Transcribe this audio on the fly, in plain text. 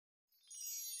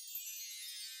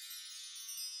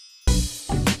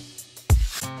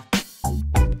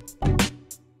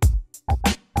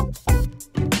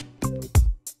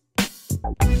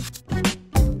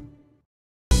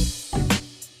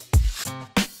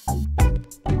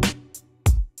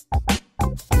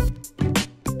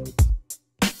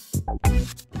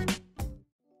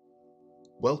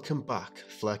Welcome back,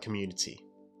 Flare community.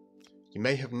 You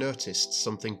may have noticed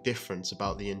something different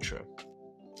about the intro.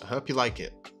 I hope you like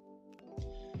it.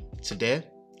 Today,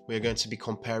 we are going to be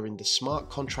comparing the smart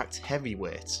contract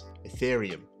heavyweight,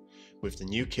 Ethereum, with the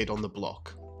new kid on the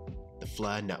block, the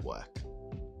Flare network.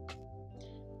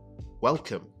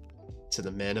 Welcome to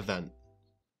the main event.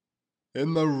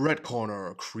 In the red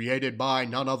corner, created by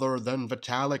none other than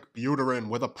Vitalik Buterin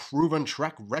with a proven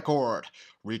track record,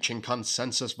 reaching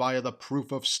consensus via the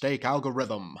proof-of-stake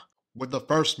algorithm. With the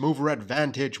first mover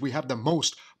advantage, we have the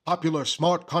most popular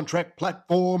smart contract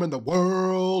platform in the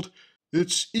world.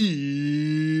 It's Ethereum.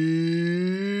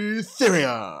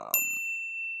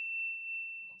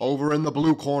 Over in the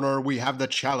blue corner, we have the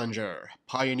challenger,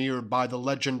 pioneered by the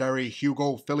legendary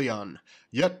Hugo Filion,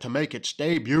 yet to make its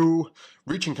debut,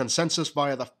 reaching consensus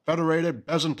via the Federated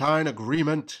Byzantine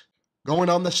agreement. Going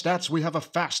on the stats, we have a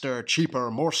faster, cheaper,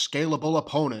 more scalable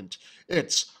opponent.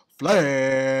 It's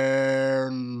Flare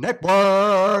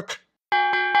Network!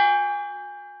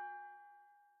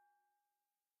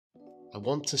 I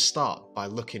want to start by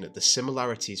looking at the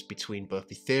similarities between both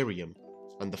Ethereum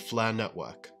and the Flare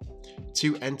network.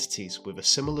 Two entities with a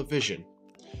similar vision,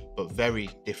 but very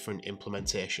different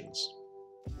implementations.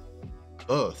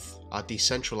 Both are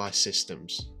decentralized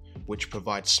systems which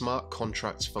provide smart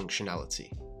contracts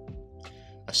functionality.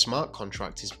 A smart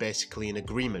contract is basically an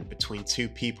agreement between two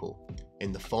people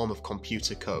in the form of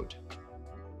computer code.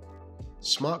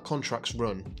 Smart contracts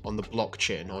run on the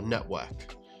blockchain or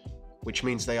network, which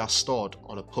means they are stored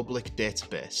on a public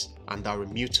database and are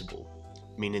immutable,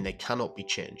 meaning they cannot be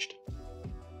changed.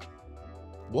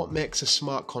 What makes a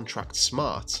smart contract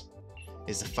smart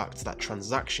is the fact that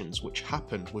transactions which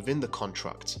happen within the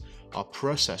contract are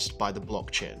processed by the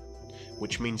blockchain,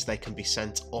 which means they can be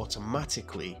sent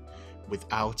automatically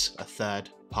without a third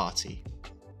party.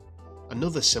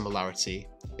 Another similarity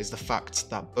is the fact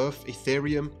that both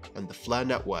Ethereum and the Flare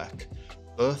network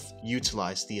both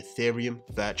utilize the Ethereum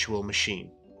Virtual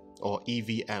Machine, or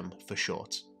EVM for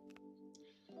short.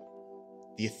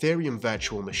 The Ethereum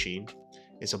Virtual Machine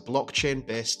is a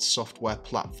blockchain-based software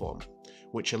platform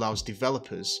which allows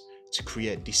developers to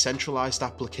create decentralized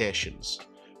applications,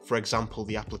 for example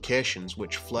the applications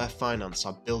which Flare Finance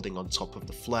are building on top of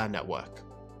the Flare network.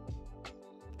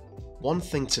 One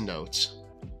thing to note,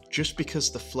 just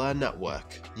because the Flare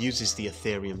network uses the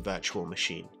Ethereum Virtual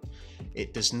Machine,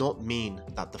 it does not mean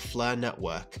that the Flare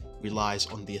network relies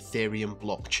on the Ethereum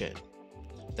blockchain.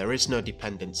 There is no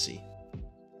dependency.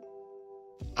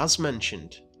 As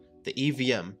mentioned, the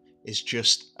EVM is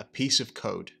just a piece of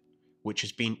code which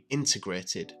has been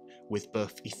integrated with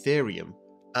both Ethereum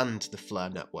and the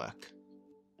Flare network.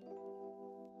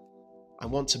 I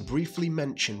want to briefly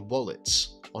mention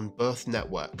wallets on both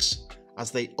networks as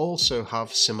they also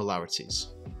have similarities.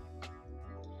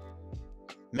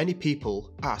 Many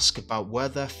people ask about where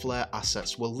their Flare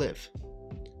assets will live.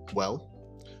 Well,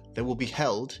 they will be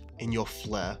held in your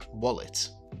Flare wallet.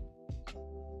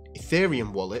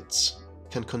 Ethereum wallets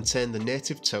can contain the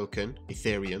native token,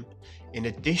 Ethereum, in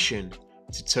addition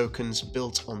to tokens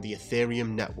built on the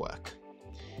Ethereum network,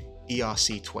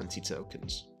 ERC20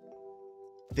 tokens.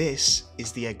 This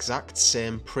is the exact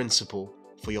same principle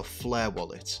for your Flare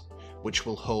wallet, which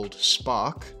will hold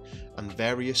Spark and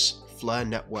various Flare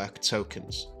network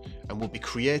tokens, and will be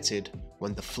created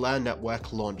when the Flare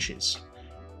network launches.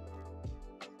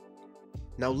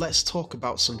 Now let's talk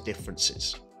about some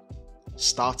differences,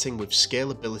 starting with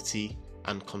scalability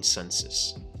and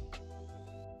consensus.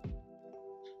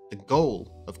 The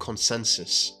goal of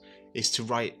consensus is to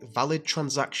write valid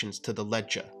transactions to the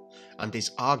ledger and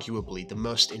is arguably the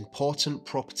most important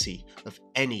property of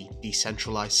any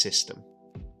decentralized system.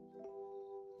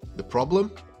 The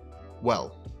problem?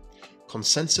 Well,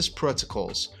 consensus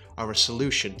protocols are a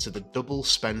solution to the double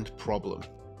spend problem,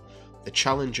 the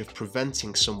challenge of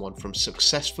preventing someone from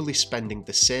successfully spending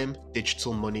the same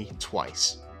digital money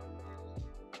twice.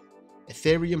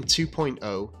 Ethereum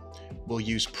 2.0 will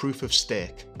use proof of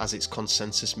stake as its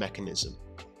consensus mechanism.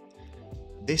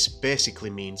 This basically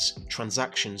means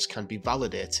transactions can be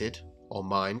validated or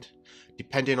mined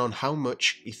depending on how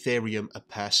much Ethereum a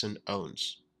person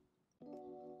owns.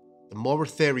 The more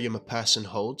Ethereum a person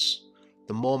holds,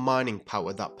 the more mining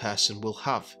power that person will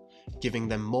have, giving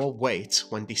them more weight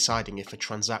when deciding if a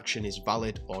transaction is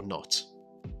valid or not.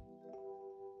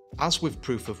 As with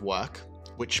proof of work,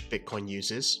 which Bitcoin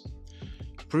uses,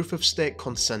 proof of stake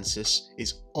consensus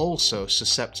is also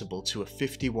susceptible to a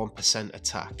 51%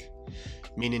 attack,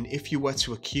 meaning if you were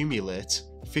to accumulate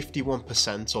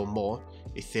 51% or more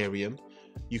Ethereum,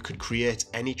 you could create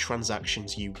any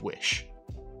transactions you wish.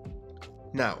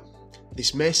 Now,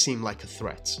 this may seem like a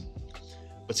threat,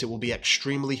 but it will be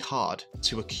extremely hard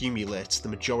to accumulate the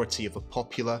majority of a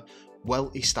popular,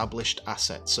 well-established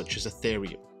asset such as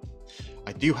Ethereum.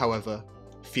 I do, however,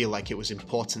 feel like it was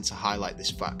important to highlight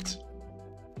this fact.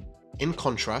 In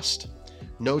contrast,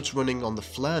 nodes running on the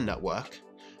Flare network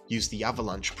use the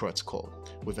Avalanche protocol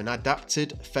with an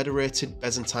adapted Federated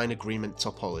Byzantine agreement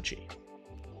topology.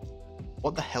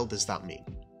 What the hell does that mean?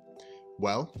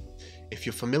 Well, if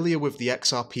you're familiar with the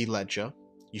XRP ledger,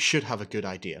 you should have a good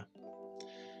idea.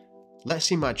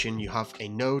 Let's imagine you have a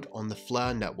node on the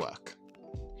Flare network.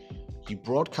 You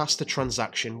broadcast a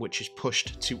transaction which is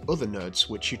pushed to other nodes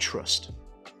which you trust.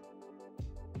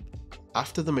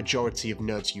 After the majority of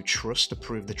nodes you trust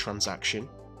approve the transaction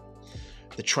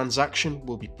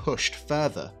will be pushed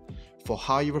further for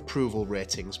higher approval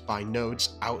ratings by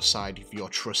nodes outside of your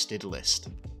trusted list.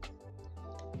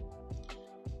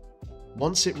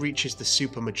 Once it reaches the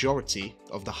supermajority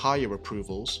of the higher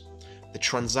approvals, the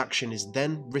transaction is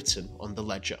then written on the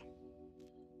ledger.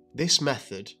 This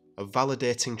method of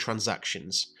validating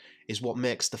transactions is what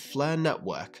makes the Flare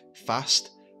network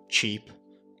fast, cheap,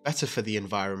 better for the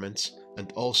environment, and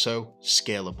also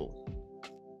scalable.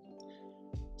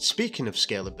 Speaking of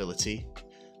scalability,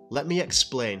 let me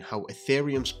explain how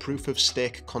Ethereum's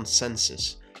proof-of-stake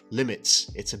consensus limits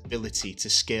its ability to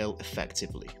scale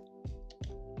effectively.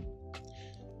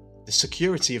 The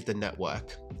security of the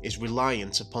network is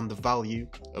reliant upon the value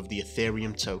of the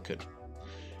Ethereum token.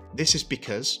 This is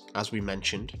because, as we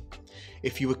mentioned,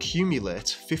 if you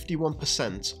accumulate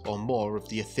 51% or more of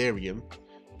the Ethereum,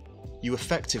 you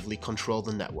effectively control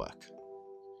the network.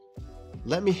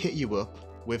 Let me hit you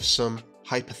up with some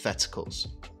hypotheticals.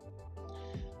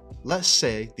 Let's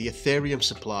say the Ethereum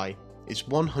supply is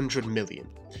 100 million,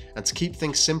 and to keep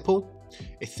things simple,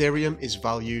 Ethereum is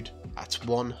valued at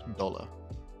 $1.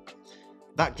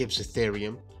 That gives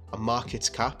Ethereum a market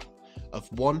cap of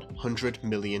 $100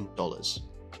 million.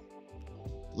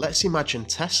 Let's imagine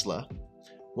Tesla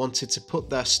wanted to put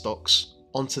their stocks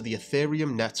onto the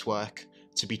Ethereum network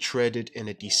to be traded in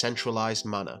a decentralized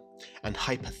manner, and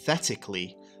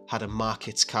hypothetically had a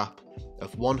market cap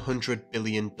of $100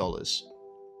 billion.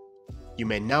 You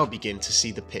may now begin to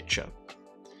see the picture.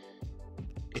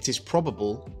 It is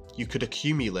probable you could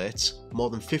accumulate more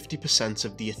than 50%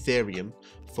 of the Ethereum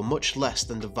for much less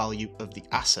than the value of the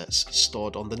assets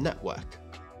stored on the network.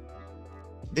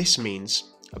 This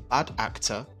means a bad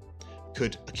actor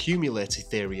could accumulate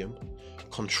Ethereum,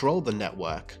 control the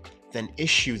network, then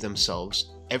issue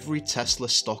themselves every Tesla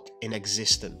stock in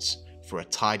existence for a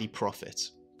tidy profit.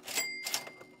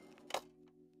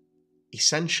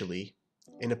 Essentially,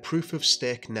 in a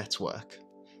proof-of-stake network,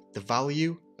 the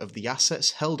value of the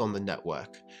assets held on the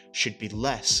network should be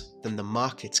less than the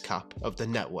market cap of the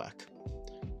network.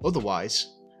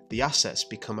 Otherwise, the assets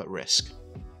become at risk.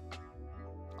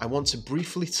 I want to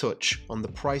briefly touch on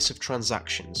the price of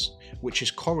transactions, which is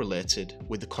correlated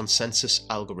with the consensus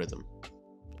algorithm.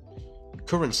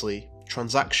 Currently,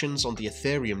 transactions on the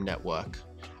Ethereum network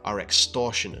are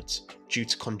extortionate due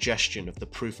to congestion of the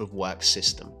proof-of-work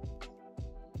system.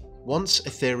 Once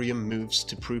Ethereum moves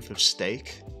to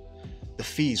proof-of-stake, the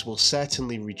fees will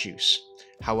certainly reduce.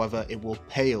 However, it will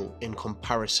pale in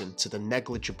comparison to the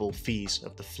negligible fees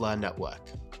of the Flare network.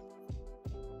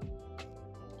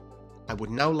 I would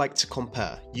now like to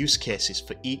compare use cases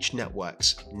for each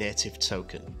network's native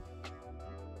token.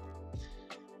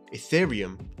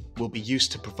 Ethereum will be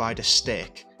used to provide a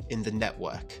stake in the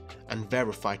network and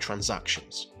verify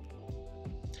transactions.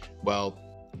 Well,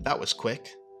 that was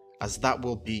quick, as that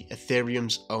will be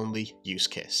Ethereum's only use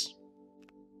case.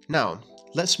 Now,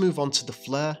 let's move on to the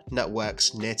Flare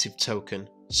network's native token,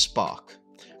 Spark,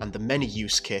 and the many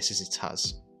use cases it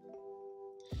has.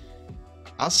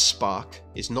 As Spark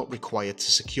is not required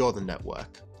to secure the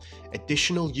network,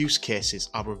 additional use cases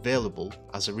are available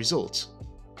as a result.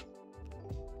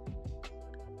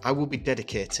 I will be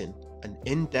dedicating an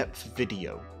in-depth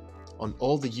video on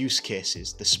all the use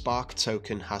cases the Spark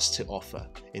token has to offer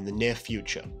in the near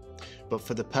future, but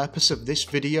for the purpose of this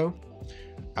video,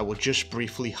 I will just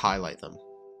briefly highlight them.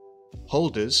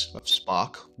 Holders of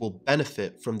Spark will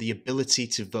benefit from the ability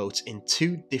to vote in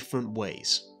two different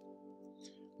ways.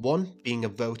 One being a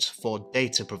vote for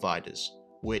data providers,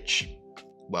 which,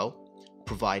 well,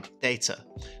 provide data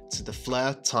to the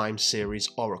Flare time series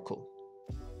oracle.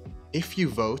 If you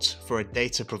vote for a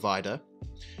data provider,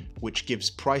 which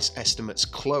gives price estimates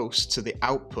close to the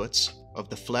outputs of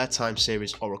the Flare time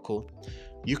series oracle,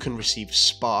 you can receive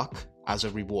Spark as a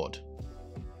reward.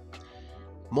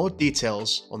 More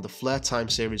details on the Flare time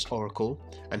series oracle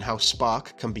and how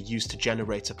Spark can be used to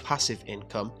generate a passive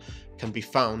income can be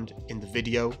found in the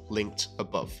video linked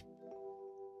above.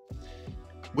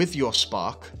 With your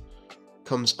Spark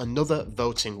comes another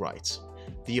voting right,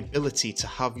 the ability to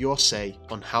have your say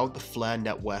on how the Flare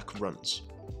network runs.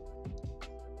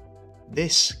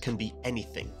 This can be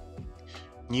anything: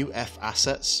 new F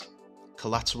assets,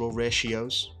 collateral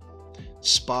ratios,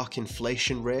 Spark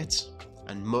inflation rate,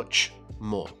 and much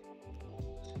more.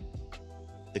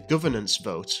 The governance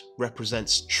vote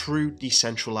represents true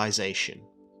decentralization.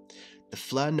 The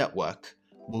Flare network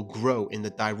will grow in the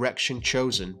direction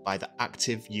chosen by the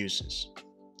active users.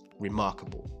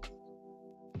 Remarkable.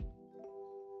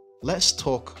 Let's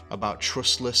talk about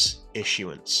trustless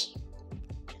issuance.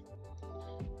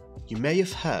 You may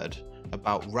have heard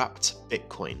about wrapped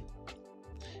Bitcoin.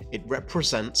 It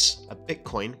represents a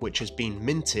Bitcoin which has been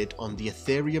minted on the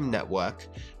Ethereum network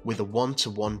with a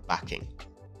one-to-one backing.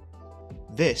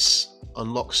 This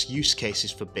unlocks use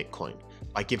cases for Bitcoin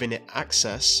by giving it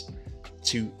access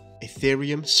to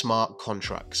Ethereum smart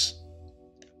contracts.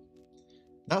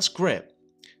 That's great,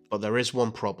 but there is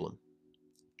one problem: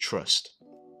 trust.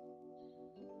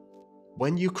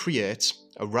 When you create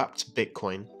a wrapped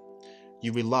Bitcoin,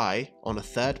 you rely on a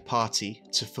third party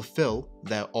to fulfill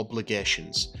their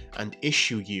obligations and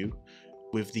issue you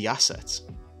with the asset.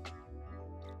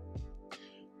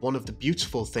 One of the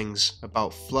beautiful things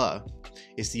about Flare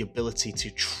is the ability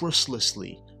to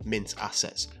trustlessly mint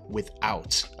assets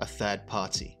without a third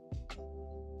party.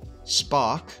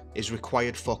 Spark is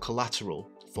required for collateral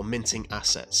for minting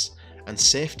assets, and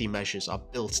safety measures are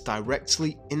built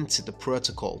directly into the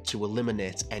protocol to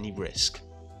eliminate any risk.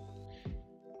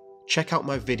 Check out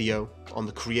my video on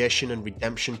the creation and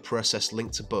redemption process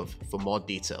linked above for more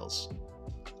details.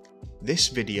 This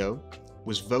video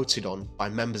was voted on by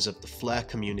members of the Flare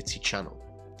community channel.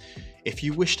 If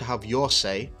you wish to have your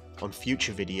say on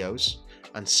future videos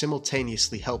and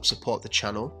simultaneously help support the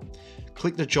channel,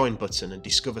 click the join button and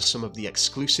discover some of the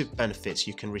exclusive benefits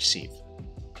you can receive.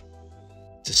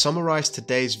 To summarize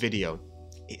today's video,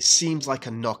 it seems like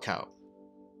a knockout.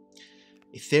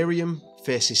 Ethereum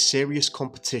faces serious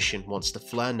competition once the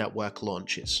Flare network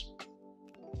launches.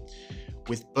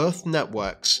 With both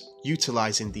networks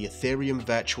utilizing the Ethereum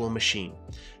Virtual Machine,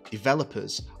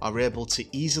 developers are able to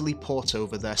easily port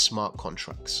over their smart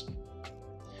contracts.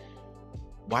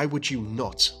 Why would you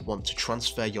not want to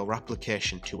transfer your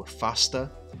application to a faster,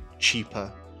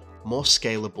 cheaper, more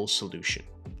scalable solution?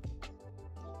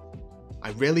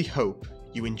 I really hope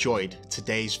you enjoyed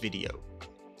today's video.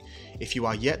 If you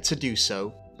are yet to do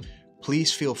so,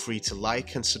 please feel free to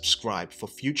like and subscribe for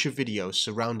future videos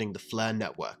surrounding the Flare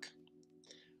network.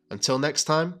 Until next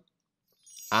time,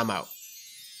 I'm out.